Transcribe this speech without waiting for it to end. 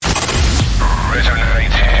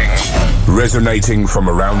Resonating from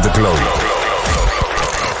around the globe.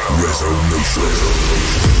 Resonation.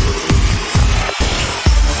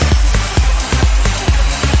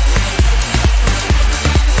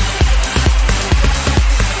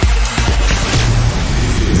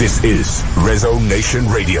 This is Resonation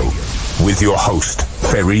Radio with your host,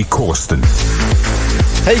 Ferry Corsten.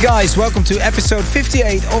 Hey guys, welcome to episode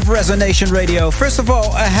 58 of Resonation Radio. First of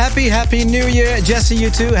all, a happy New Year. Jesse,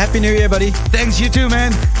 you too. Happy New Year, buddy. Thanks, you too,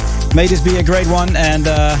 man. May this be a great one, and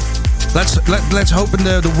let's hope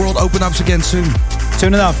the world open up again soon.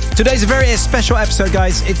 Soon enough. Today's a very special episode,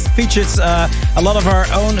 guys. It features a lot of our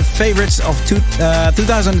own favorites of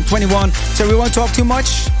 2021, so we won't talk too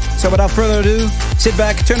much. So without further ado, sit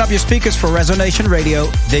back, turn up your speakers for Resonation Radio,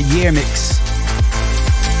 the Year Mix.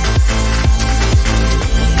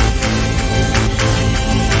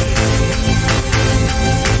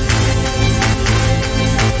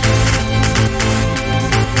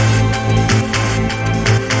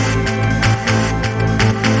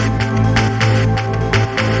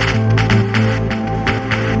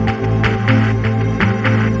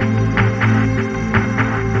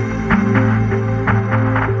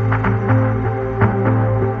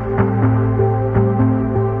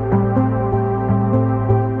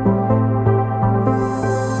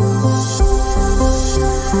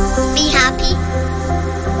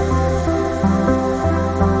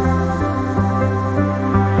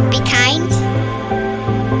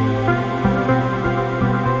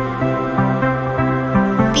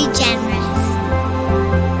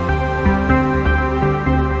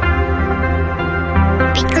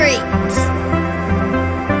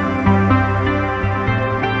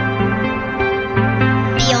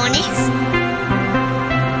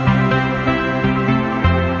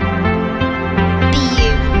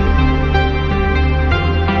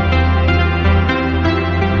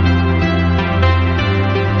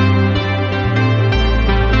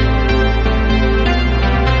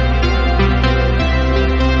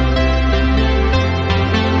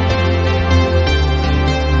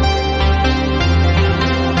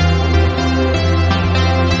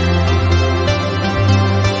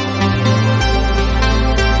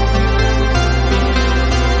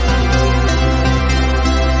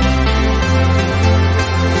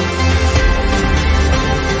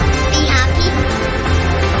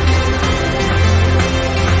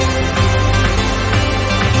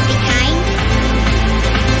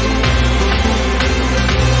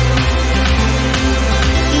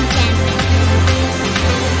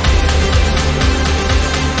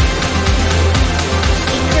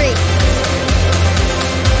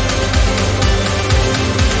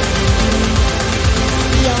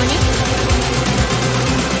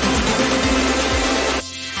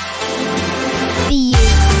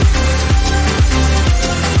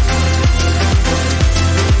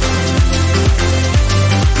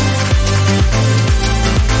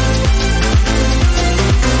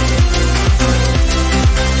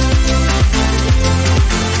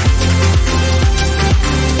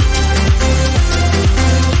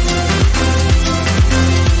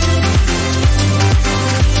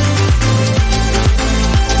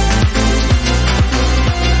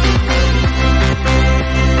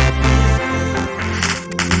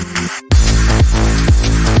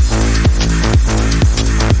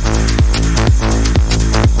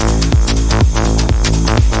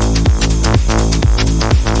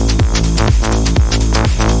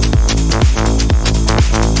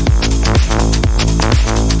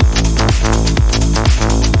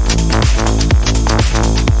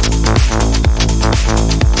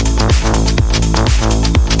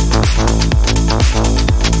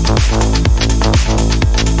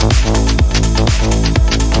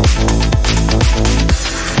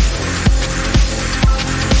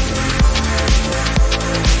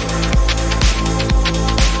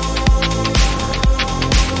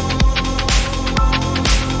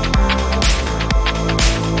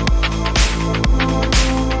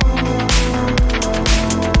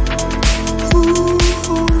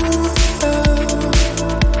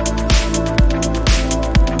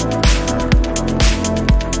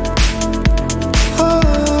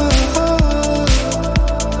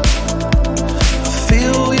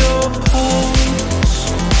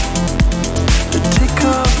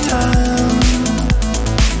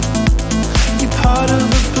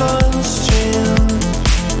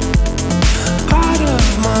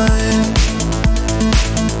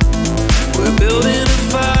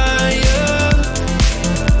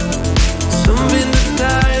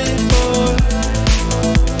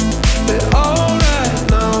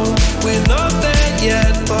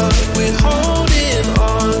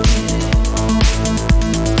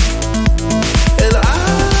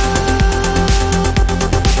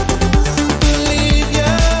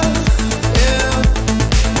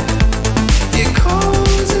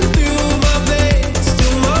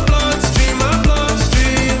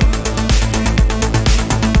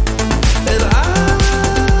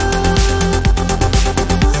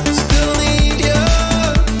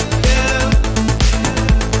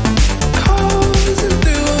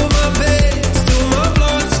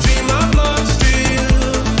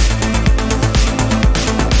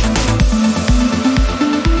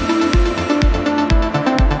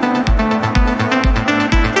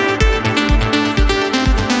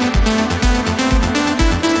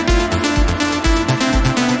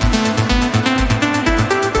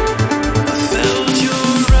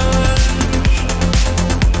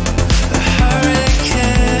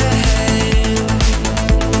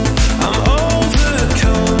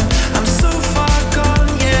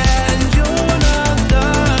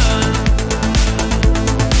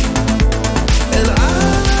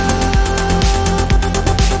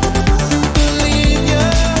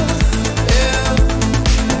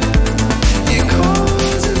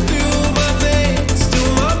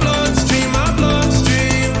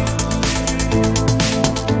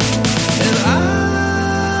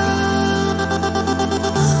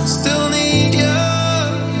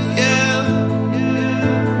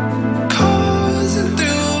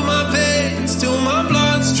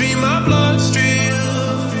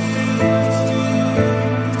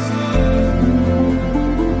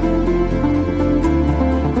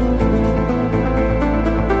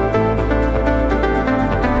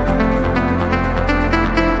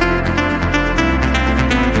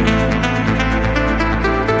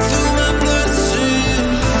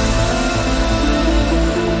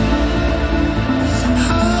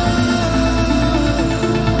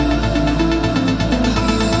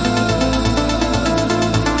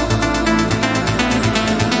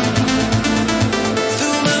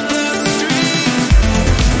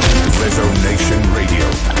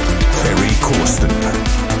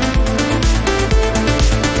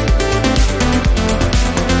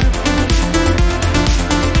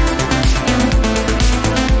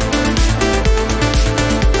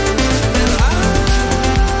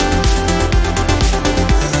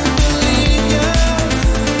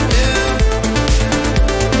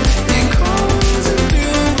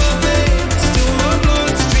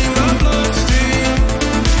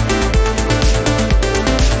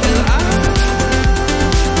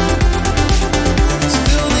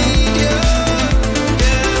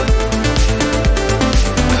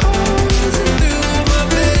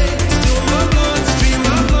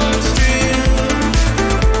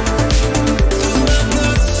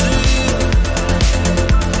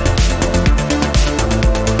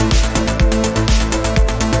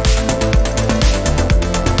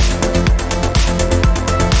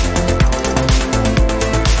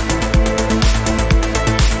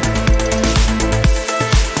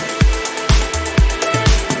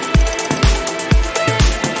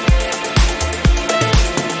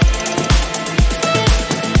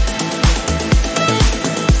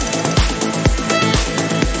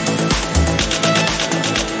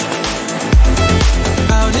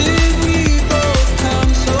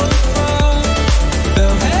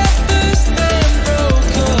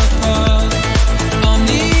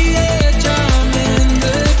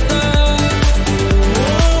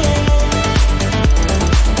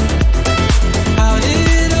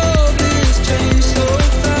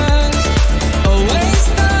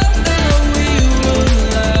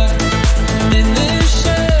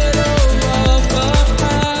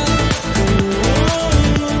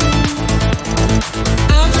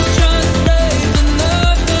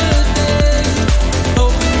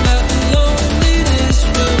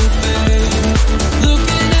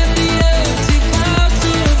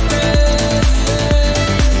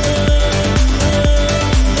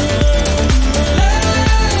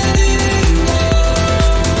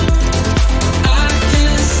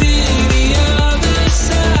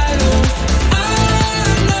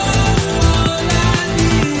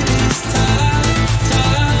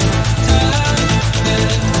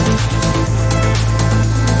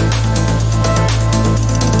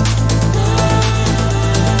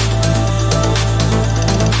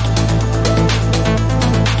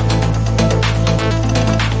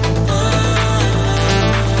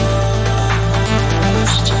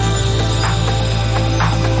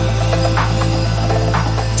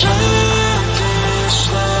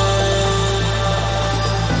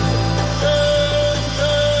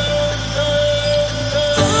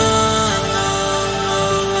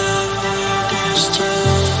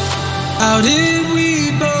 How did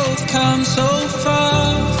we both come so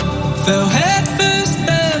far? Fell head first,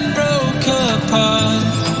 then broke apart.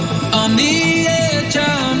 On the edge,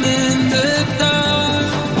 I'm in the dark.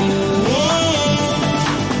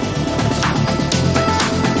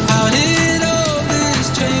 How did all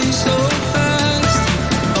this change so fast?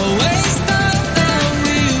 Always thought that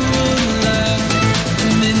we would last.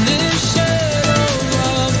 I'm in the shadow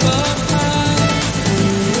of our past.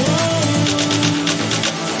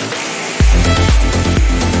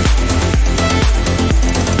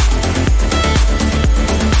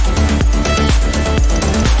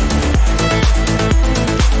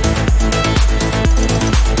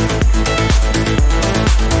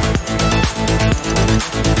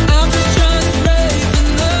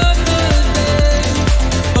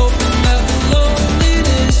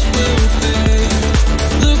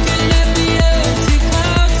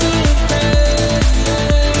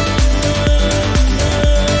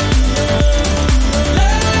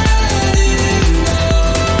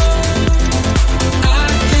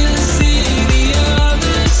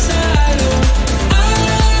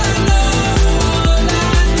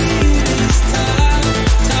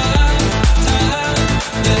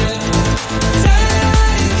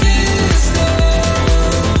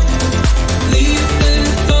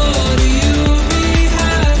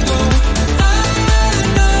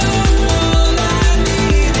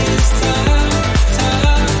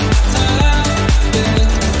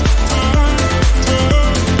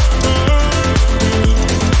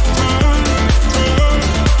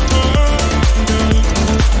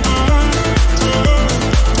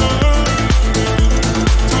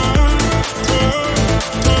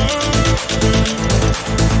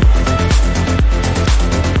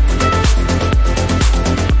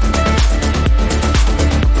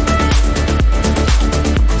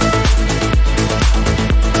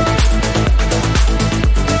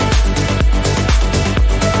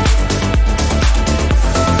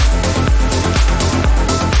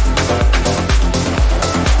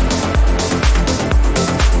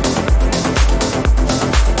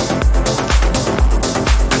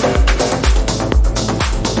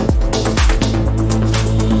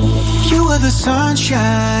 the sunshine.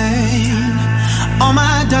 On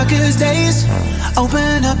my darkest days,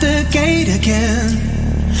 open up the gate again.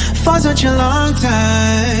 For such a long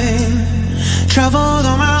time, traveled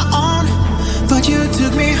on my own, but you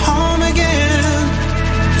took me home again.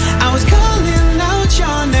 I was calling out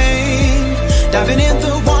your name, diving in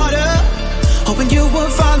the water, hoping you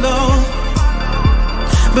would follow.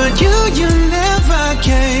 But you never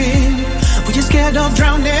came. Were you scared of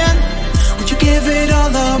drowning? Would you give it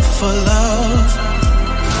all up for love?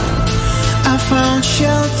 I found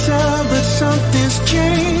shelter, but something's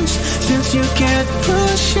changed since you kept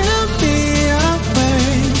pushing me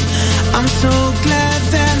away. I'm so glad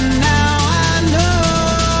that now I know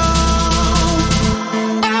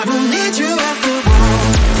I don't need you after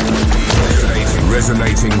all.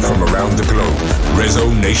 Resonating from around the globe.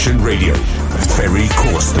 Rezo Nation Radio. Ferry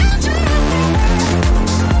Corsten.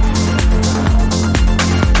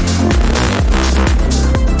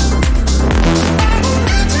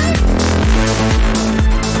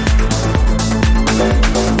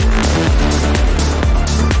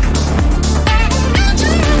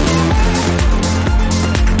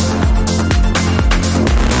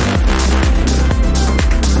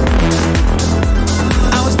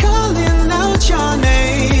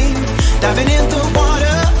 Diving in the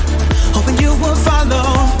water, hoping you would follow.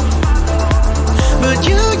 But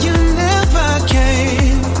you never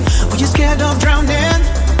came. Were you scared of drowning?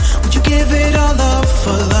 Would you give it all up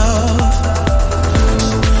for love?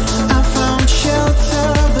 I found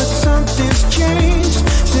shelter, but something's changed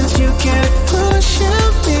since you kept pushing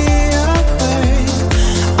me away.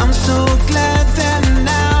 I'm so glad that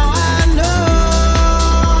now I know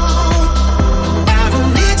I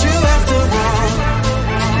don't need you after all.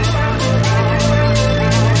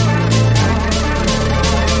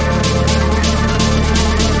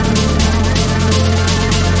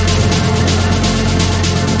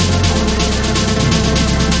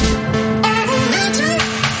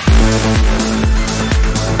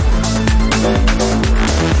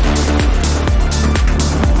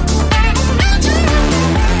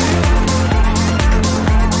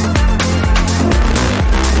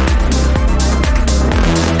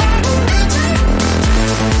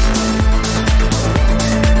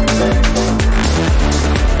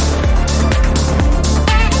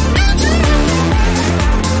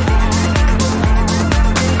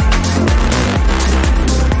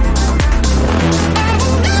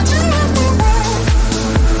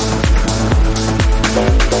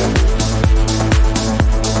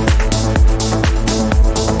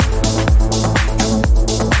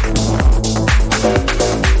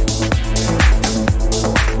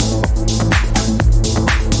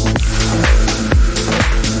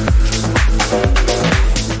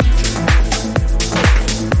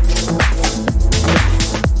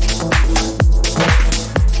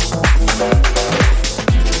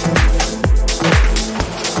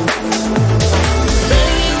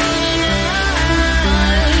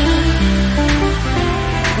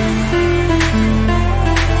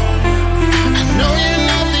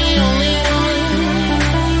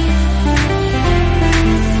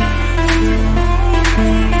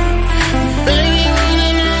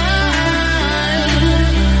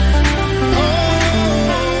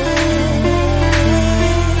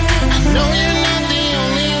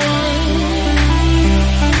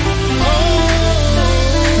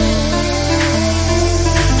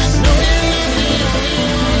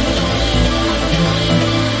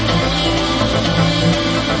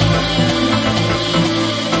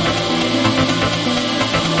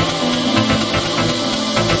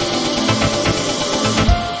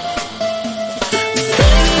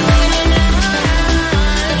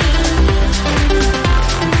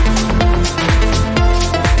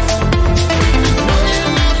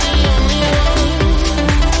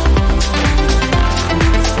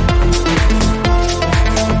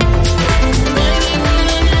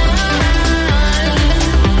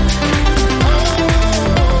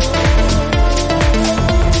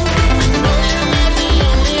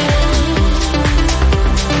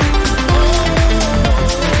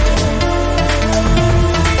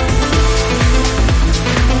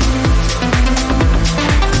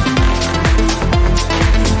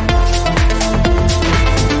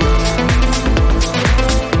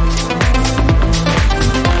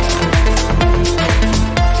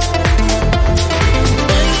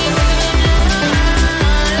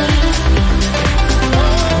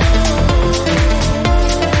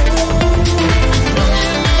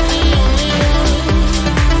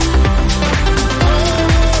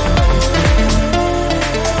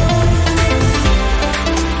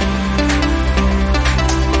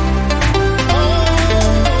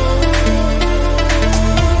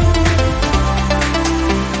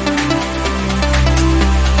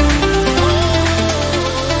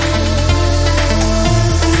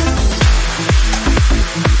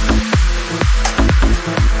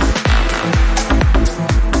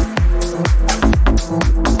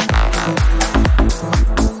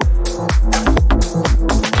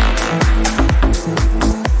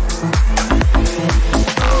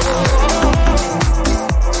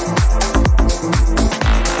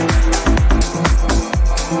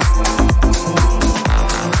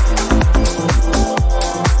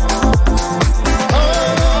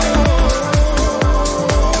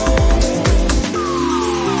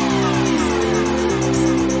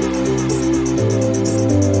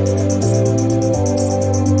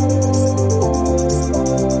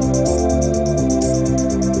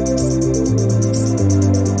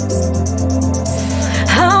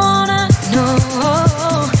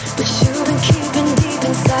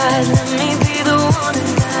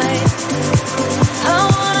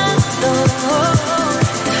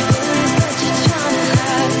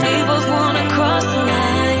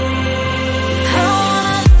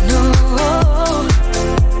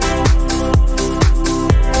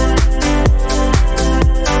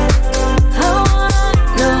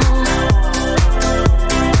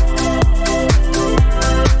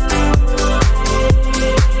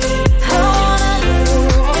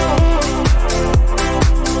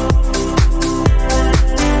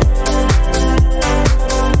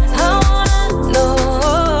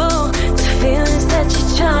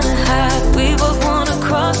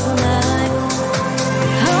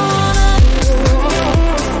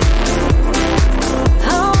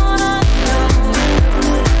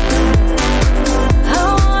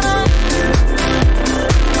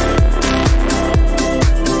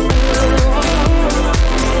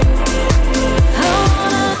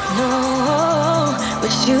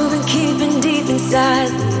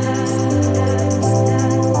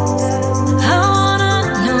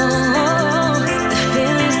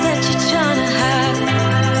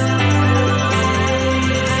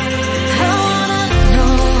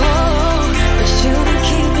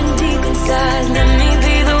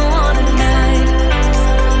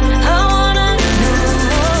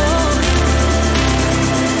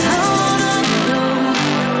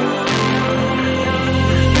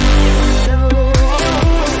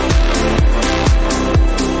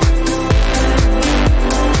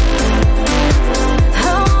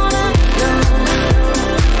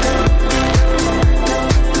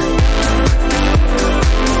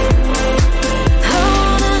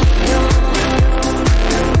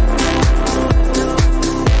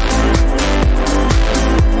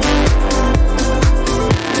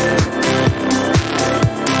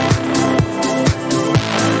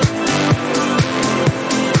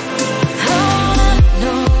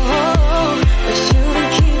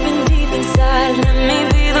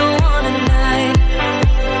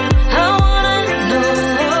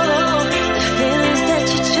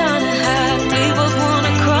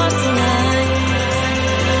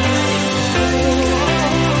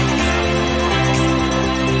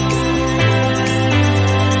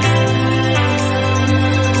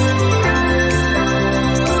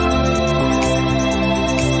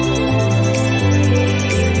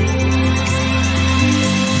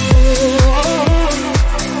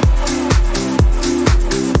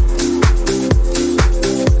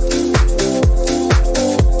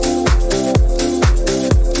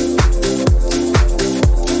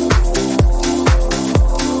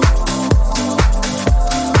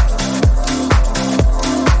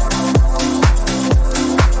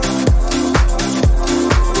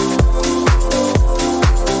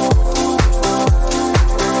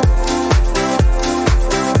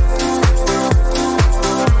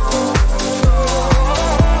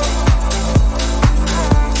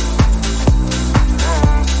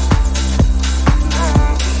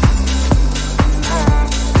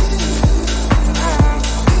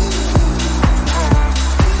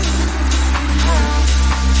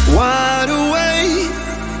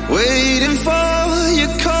 waiting for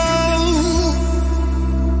your call.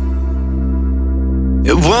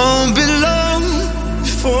 It won't be long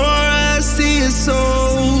before I see your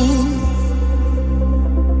soul.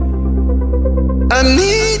 I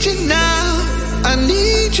need you now, I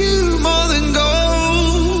need you more than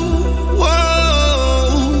gold.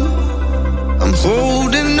 Whoa, I'm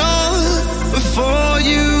holding on before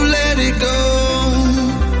you let it go.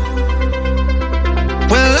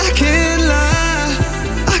 Well, I can't lie,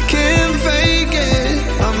 I can't fake it.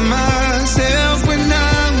 I'm myself when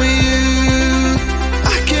I'm with you.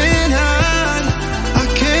 I can't hide, I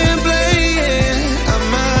can't play it. I'm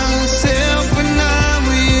myself when I'm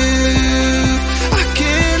with you. I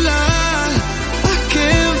can't lie, I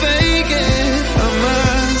can't fake it. I'm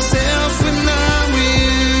myself when I'm with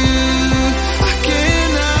you. I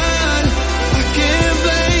can't hide, I can't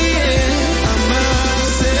play it. I'm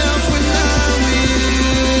myself when I'm with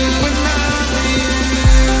you. When I'm with you.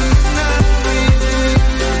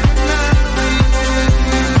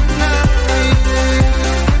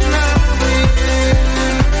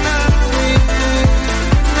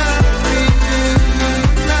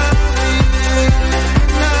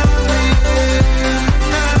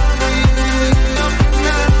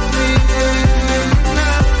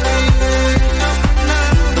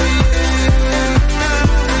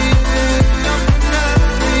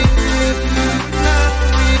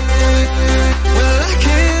 Well, I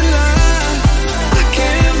can't lie, I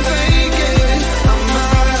can't fake it. I'm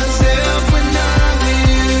myself when I'm with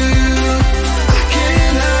you. I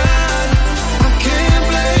can't hide, I can't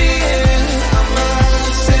play it. I'm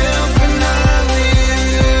myself when I'm with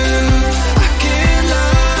you. I can't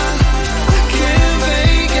lie, I can't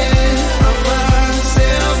fake it. I'm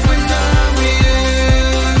myself when I'm with you.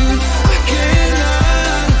 I can't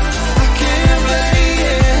hide, I can't play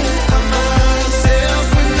it. I'm myself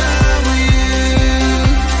when I'm with you.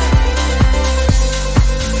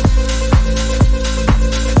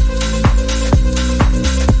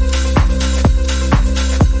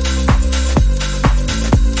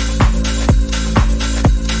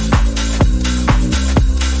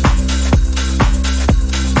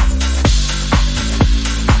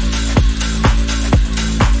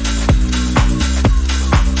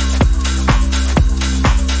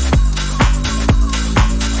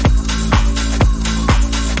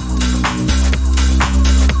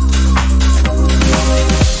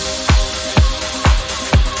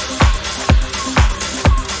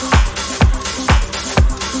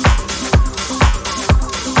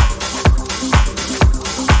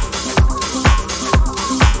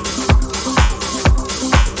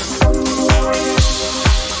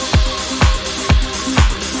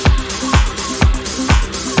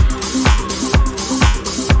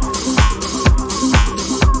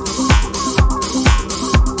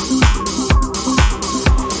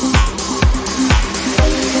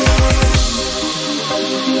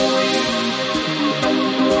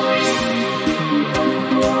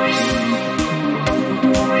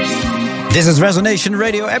 This is Resonation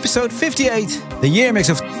Radio episode 58, the year mix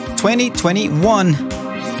of 2021.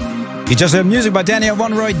 You just heard music by Daniel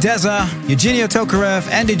Wanroy, Deza, Eugenio Tokarev,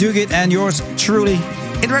 Andy Duguid, and yours truly.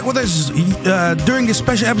 Interact with us during this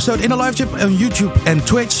special episode in the live chat on YouTube and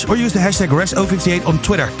Twitch, or use the hashtag ResO58 on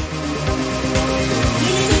Twitter.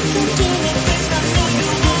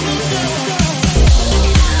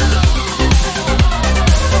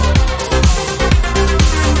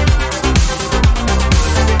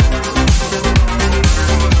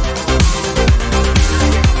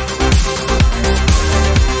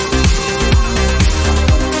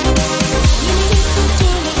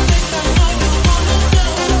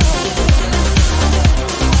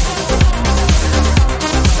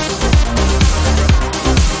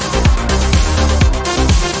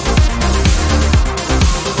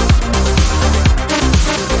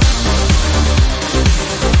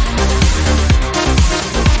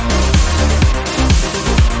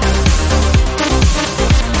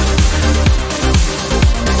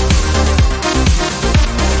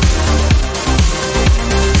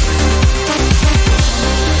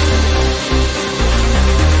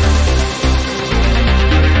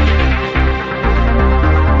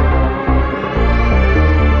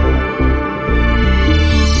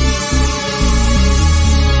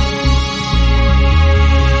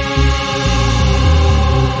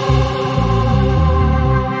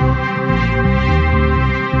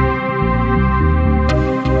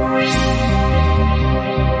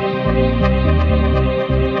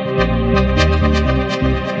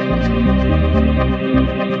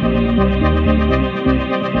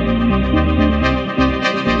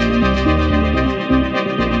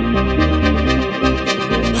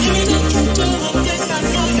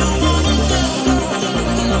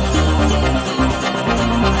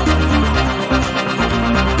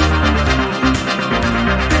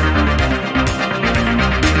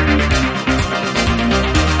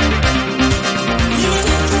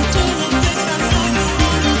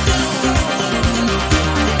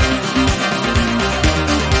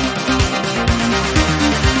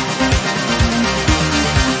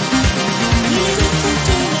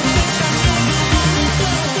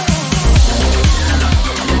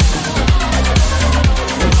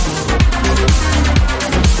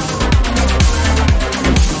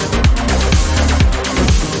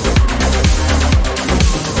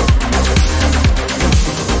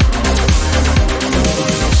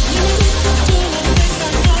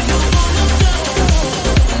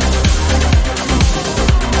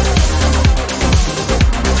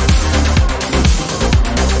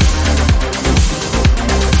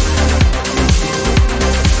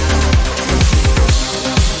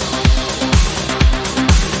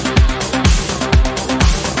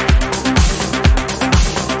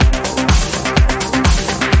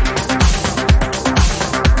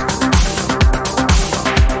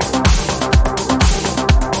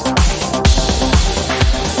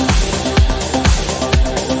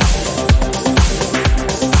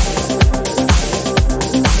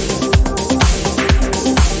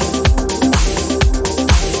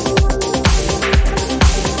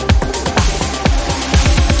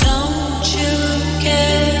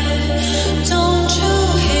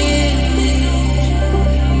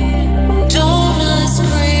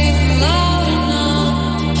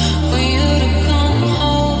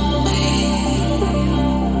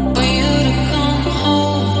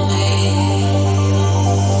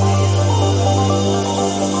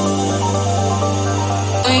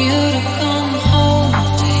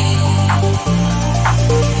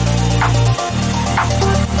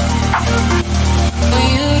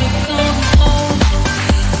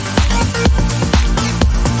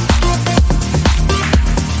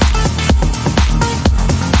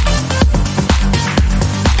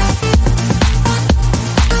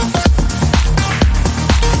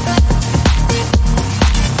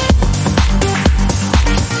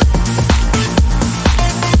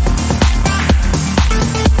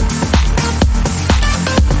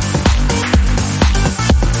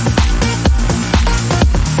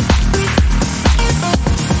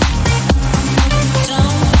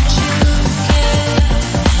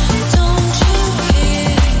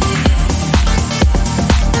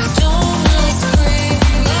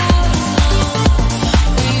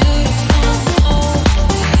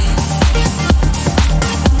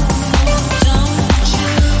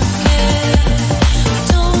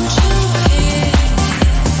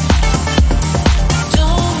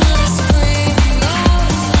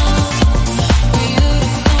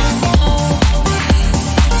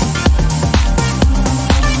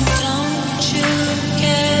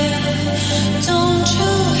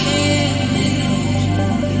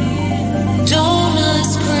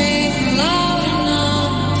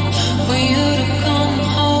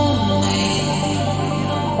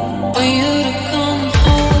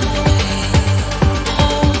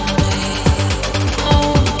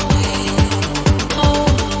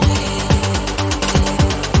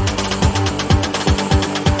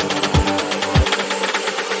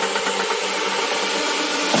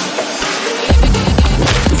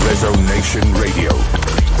 Nation Radio.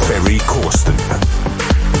 Ferry Corsten.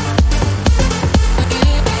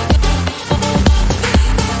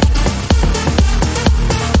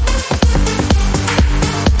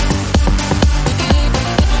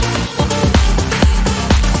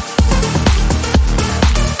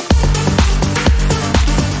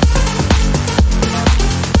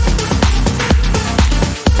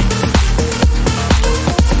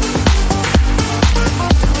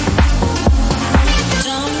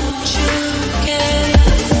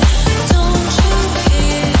 Don't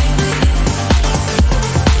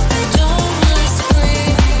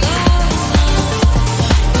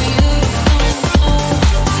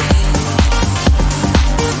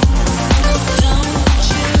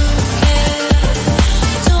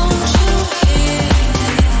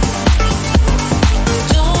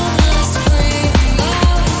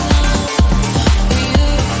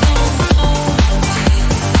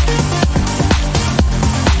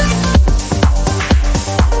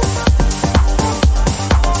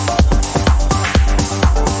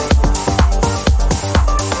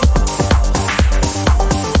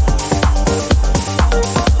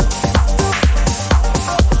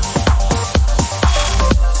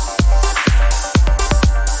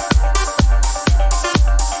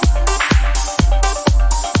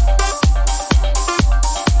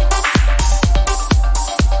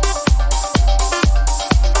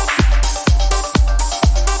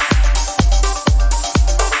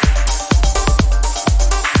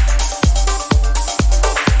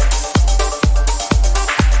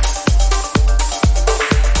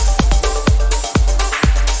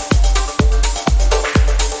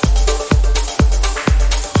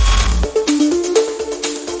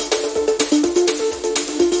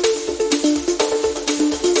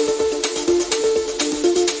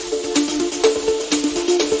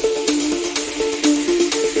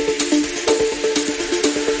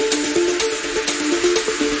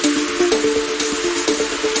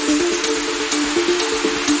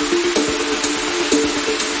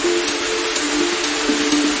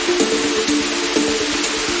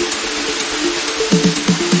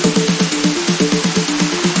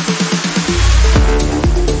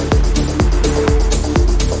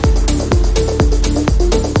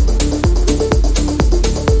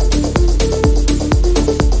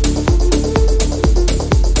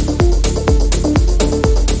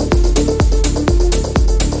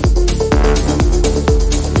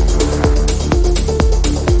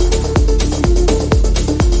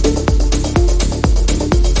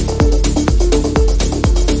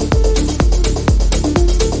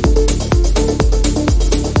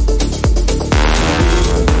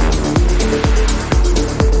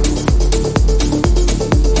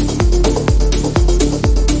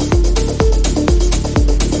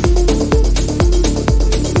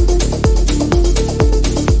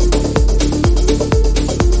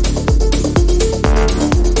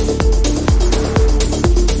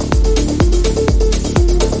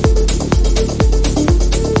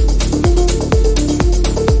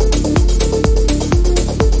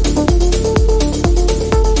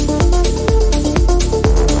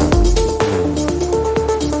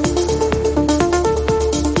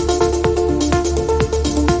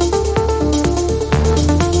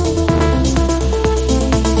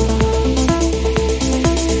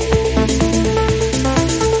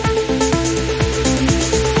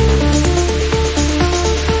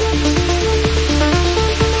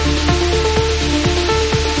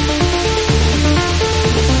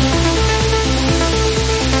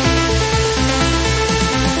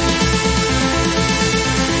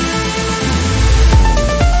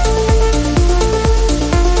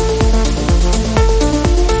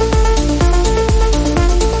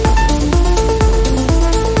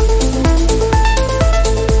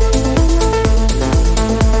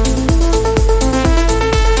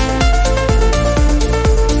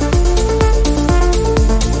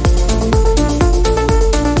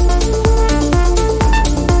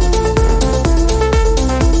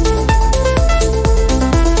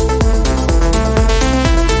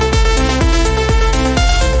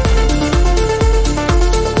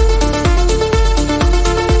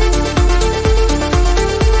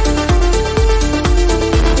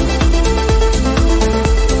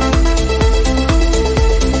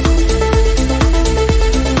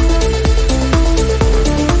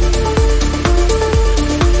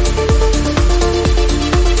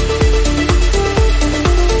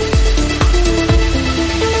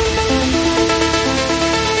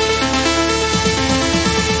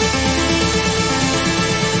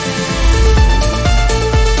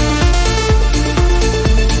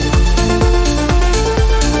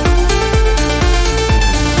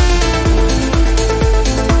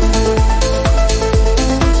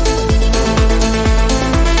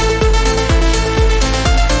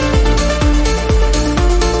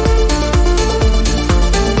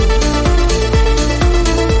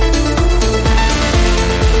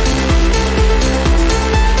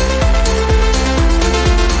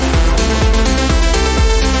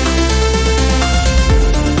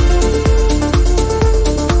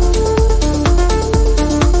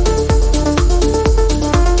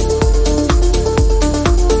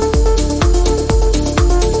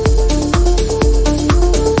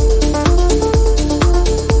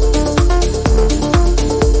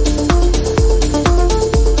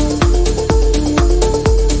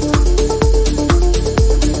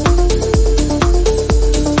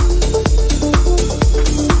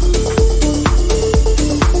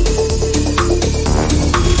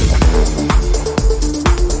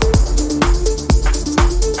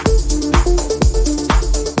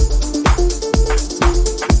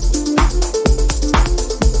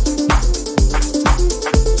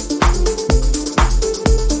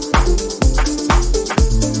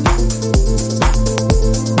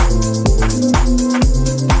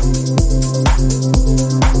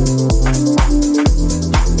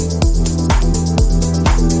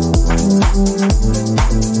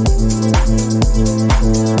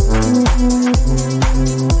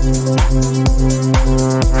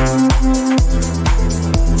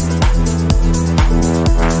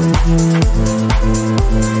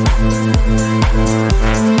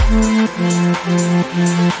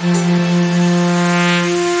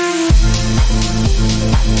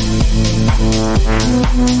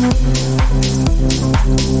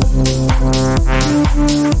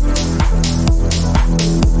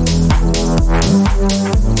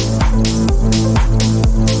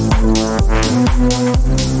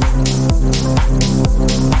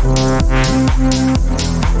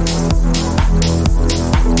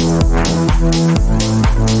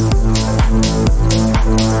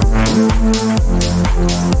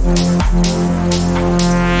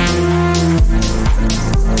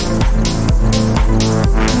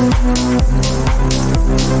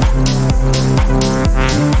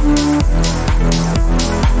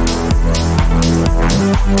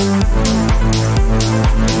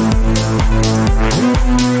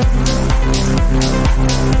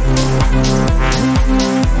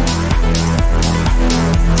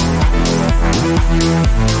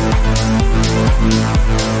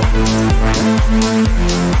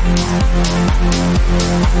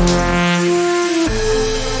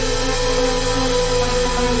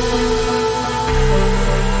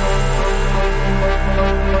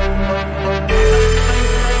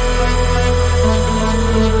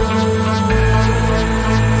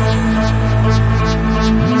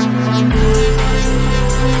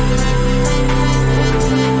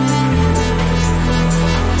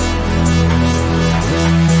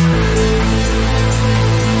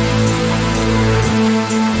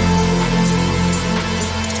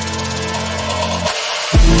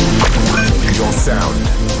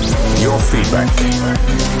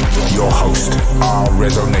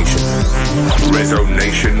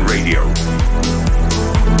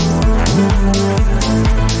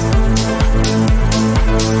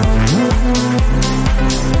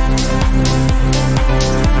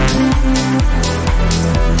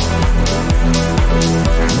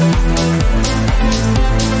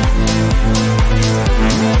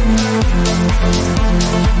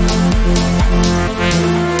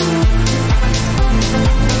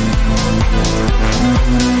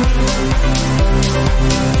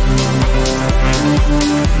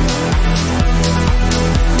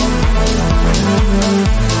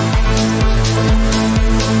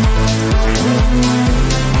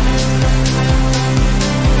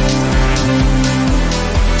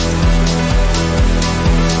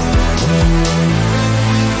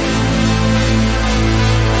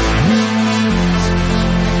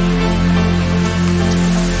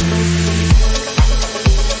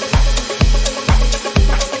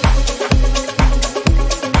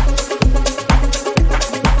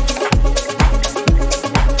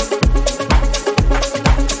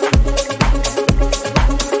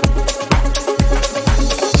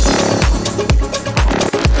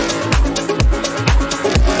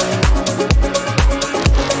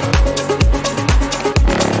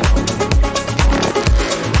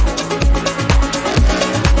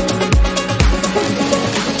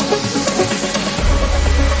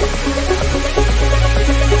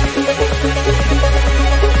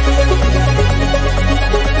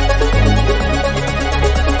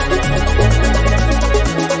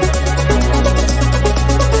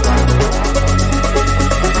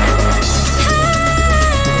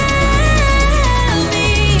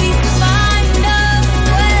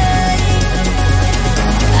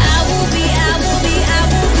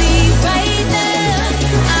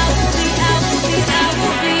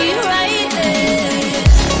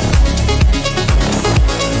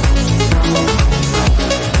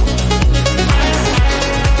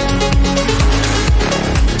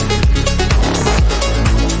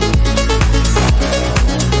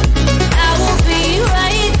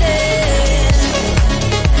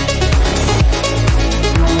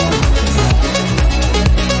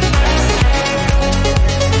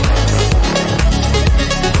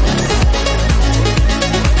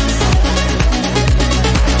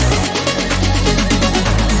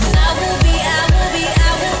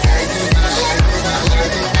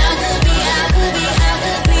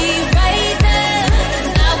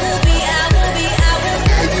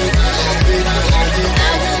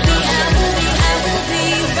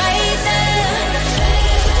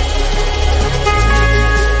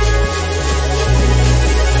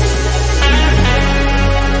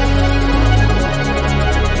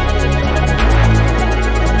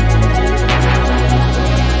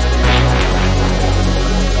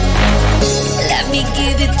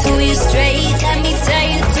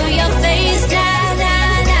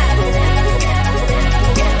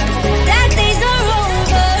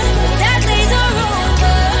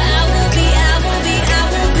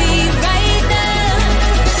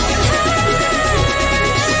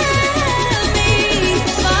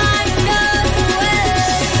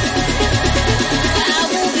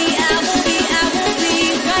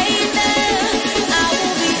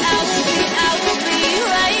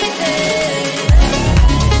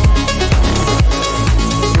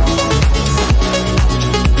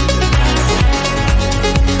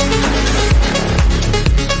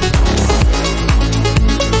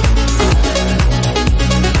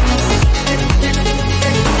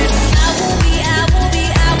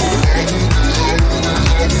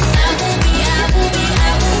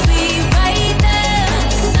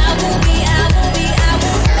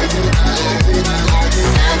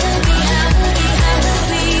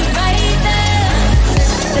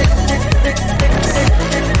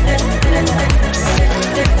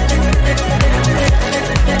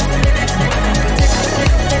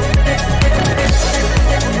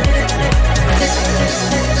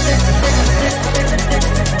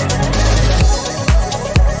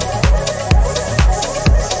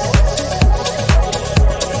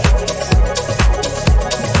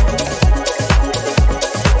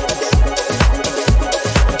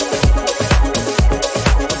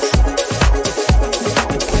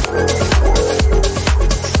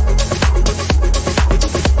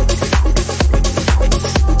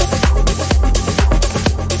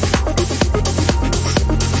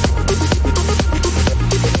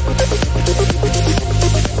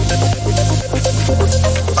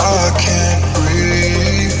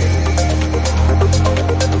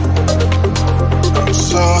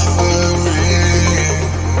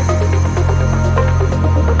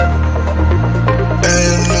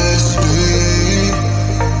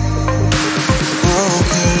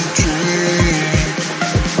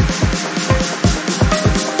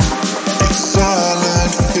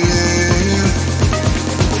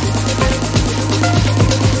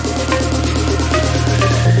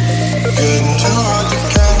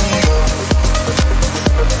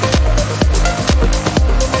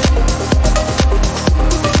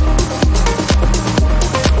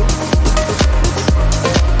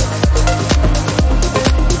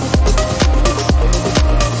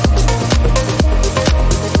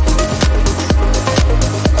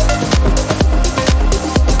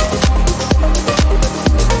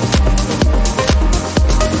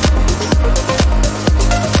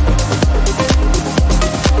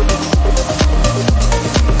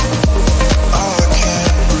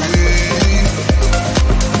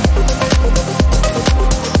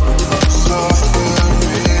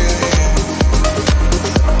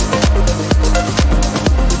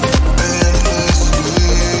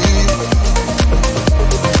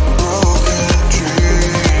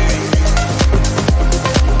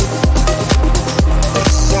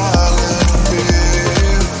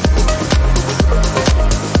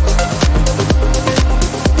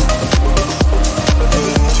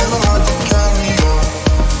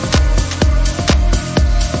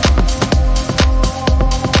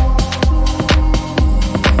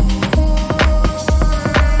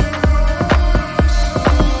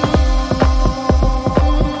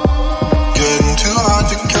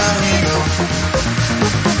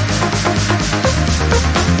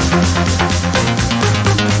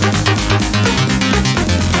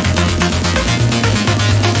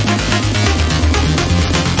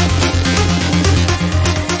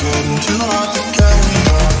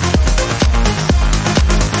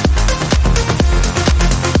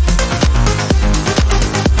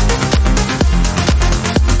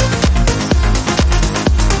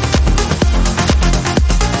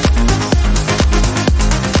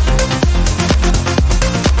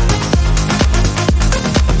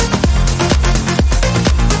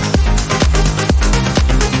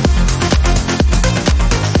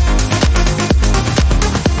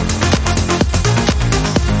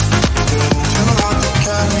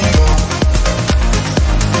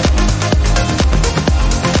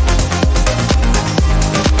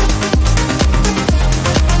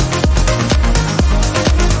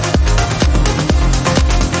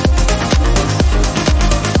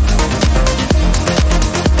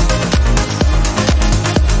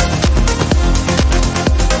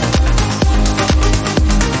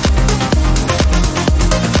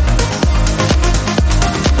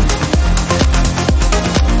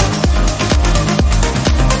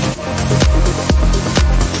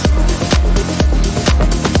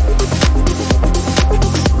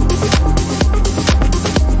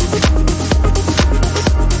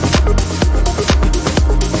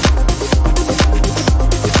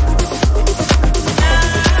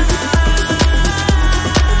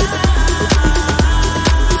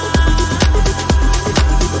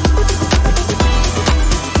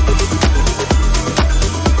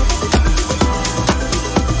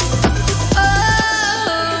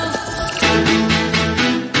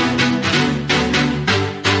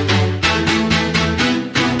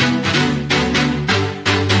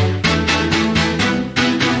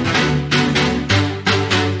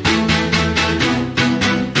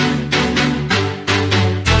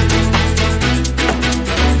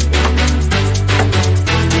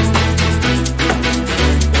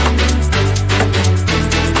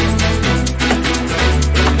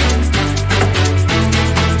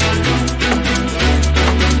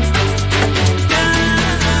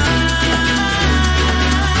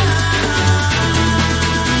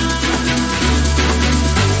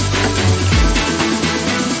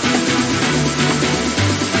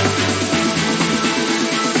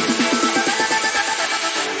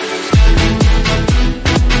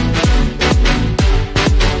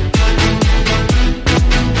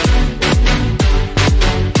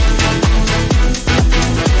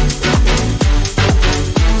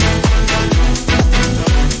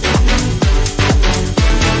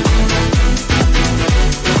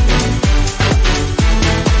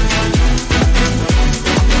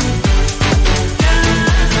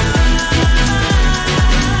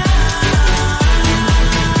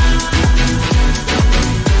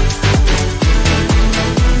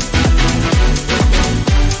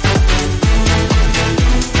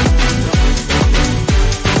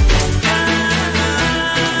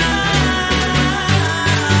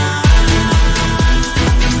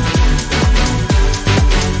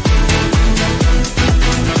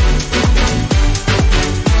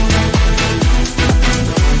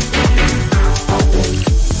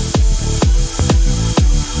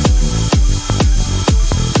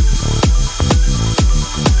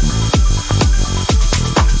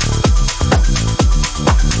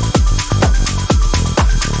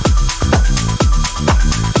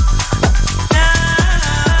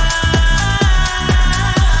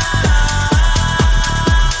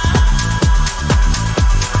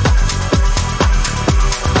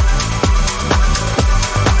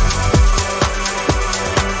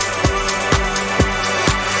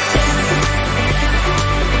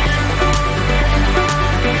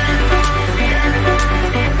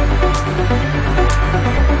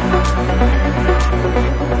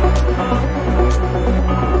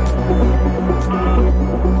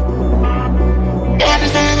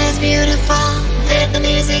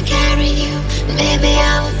Maybe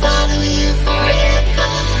I will follow you forever,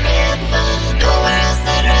 forever. Nowhere else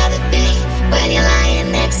I'd rather be. When you're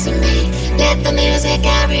lying next to me, let the music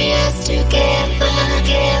carry us together,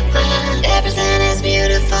 together. Everything is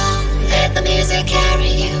beautiful. Let the music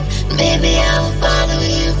carry you. Maybe I will follow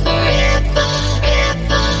you forever,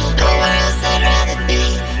 forever. Nowhere else I'd rather be.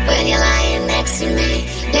 When you're lying next to me,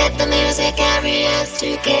 let the music carry us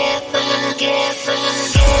together, together,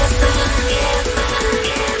 together, together.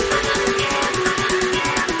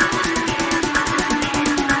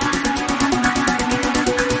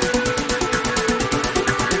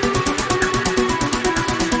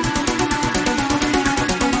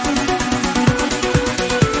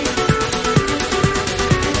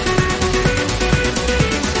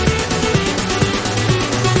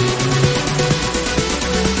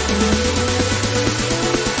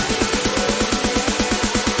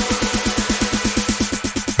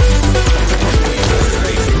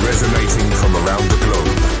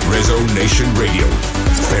 Nation Radio,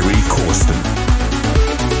 Ferry Corsten.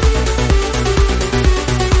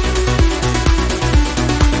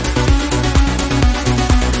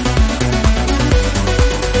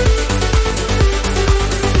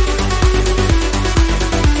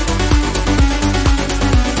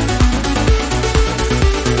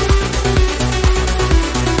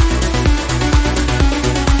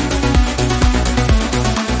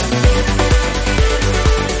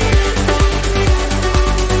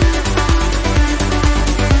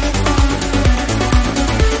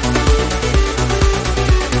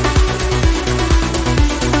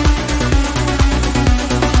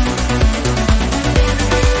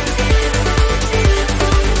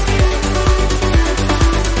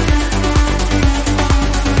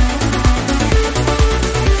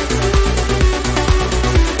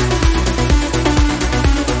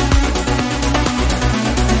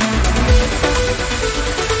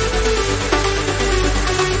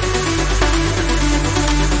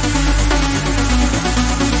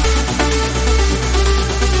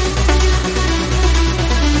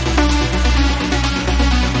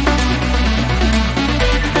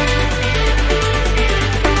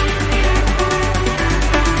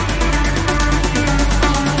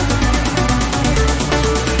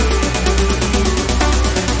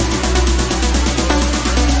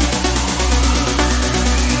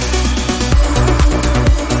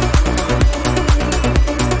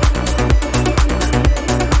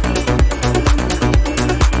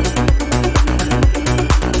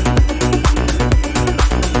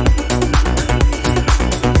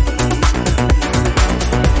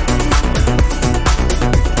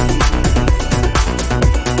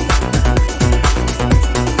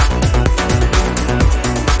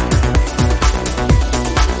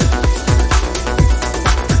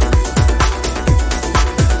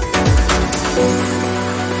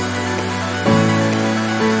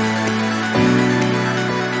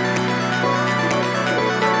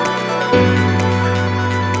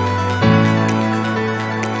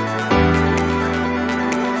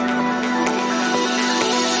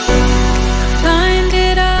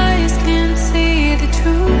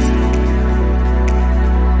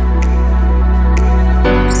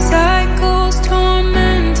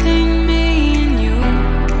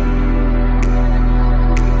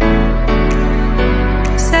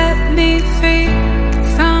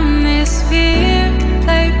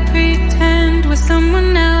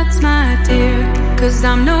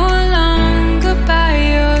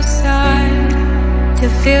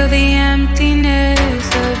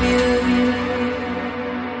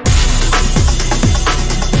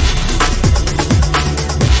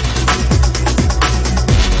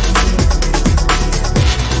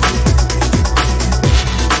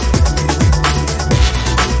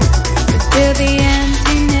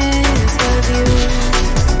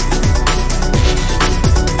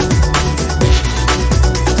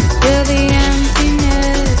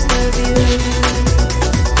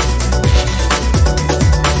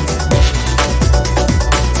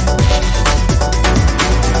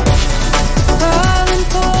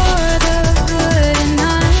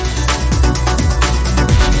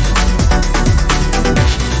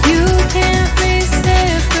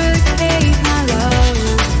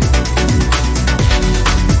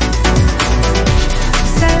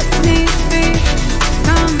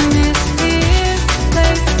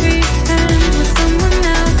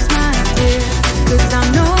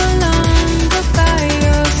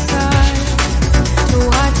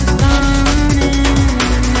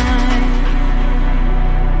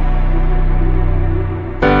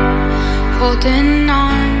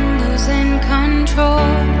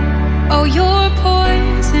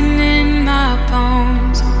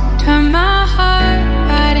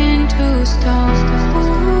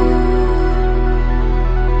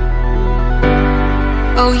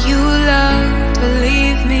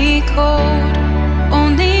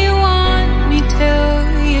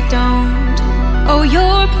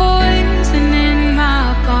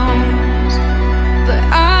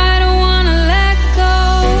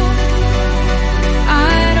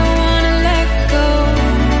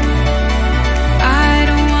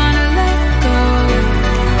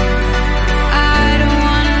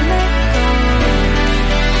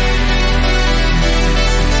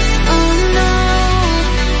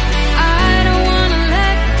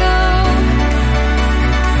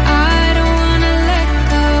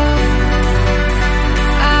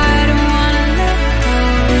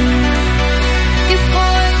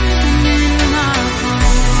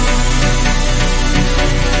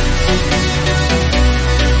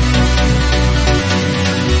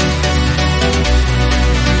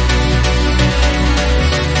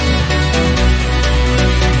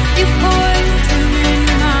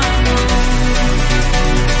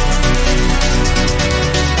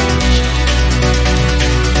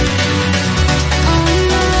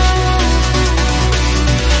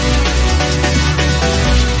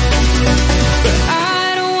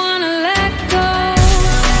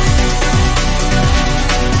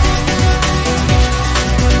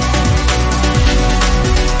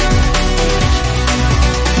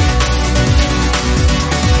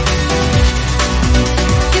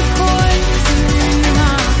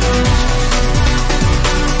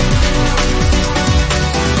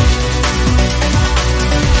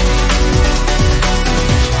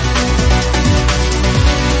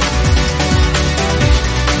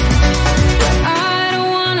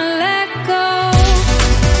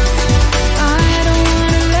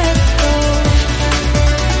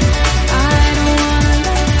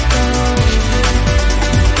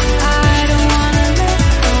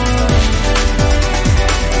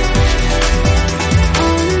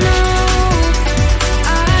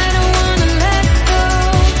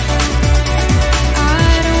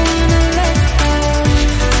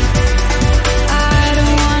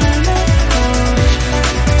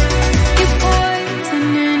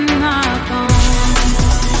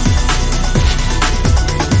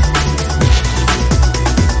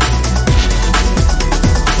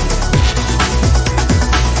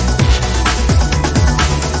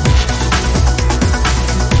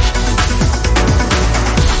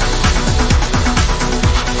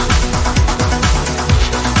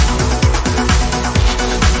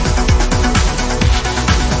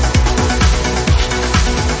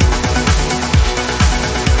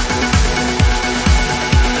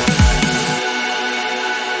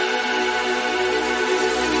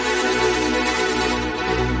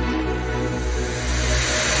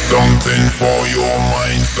 something for your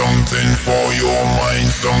mind, something for your mind,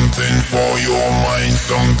 something for your mind,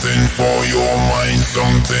 something for your mind,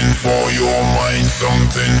 something for your mind,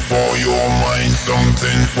 something for your mind,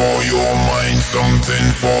 something for your mind, something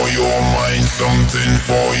for your mind, something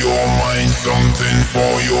for your mind, something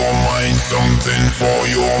for your mind, something for your mind, something for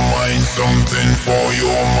your mind, something for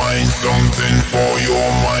your mind, something for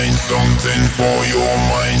your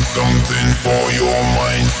mind, something for your mind, something for your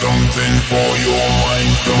mind, something for your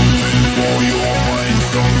mind, something for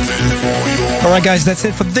your mind. Alright guys, that's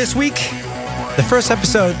it for this week. The first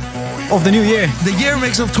episode of the new year. The year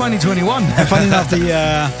mix of 2021. And funny enough,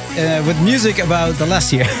 with music about the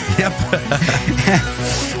last year. Yep.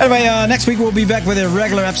 Anyway, next week we'll be back with a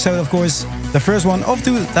regular episode, of course. The first one of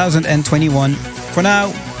 2021. For now,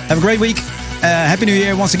 have a great week. Happy New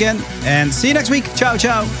Year once again. And see you next week. Ciao,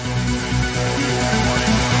 ciao.